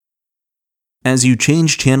As you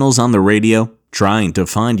change channels on the radio, trying to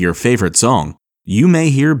find your favorite song, you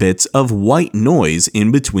may hear bits of white noise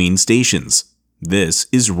in between stations. This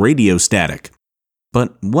is radio static.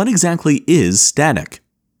 But what exactly is static?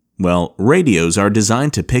 Well, radios are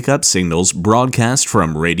designed to pick up signals broadcast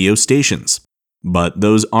from radio stations. But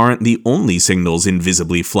those aren't the only signals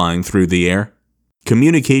invisibly flying through the air.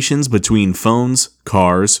 Communications between phones,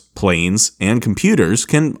 cars, planes, and computers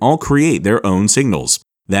can all create their own signals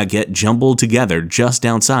that get jumbled together just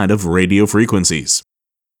outside of radio frequencies.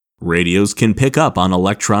 Radios can pick up on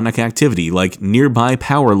electronic activity like nearby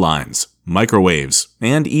power lines, microwaves,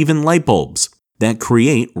 and even light bulbs that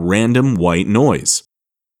create random white noise.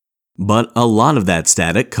 But a lot of that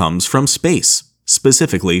static comes from space,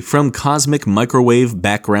 specifically from cosmic microwave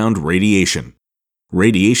background radiation.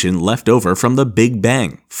 Radiation left over from the Big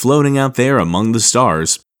Bang, floating out there among the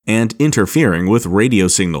stars and interfering with radio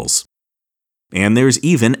signals. And there's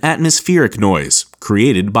even atmospheric noise,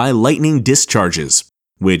 created by lightning discharges,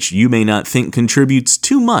 which you may not think contributes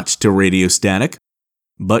too much to radio static,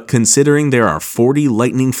 but considering there are 40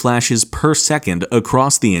 lightning flashes per second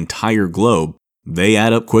across the entire globe, they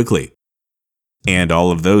add up quickly. And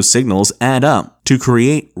all of those signals add up to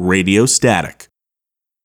create radio static.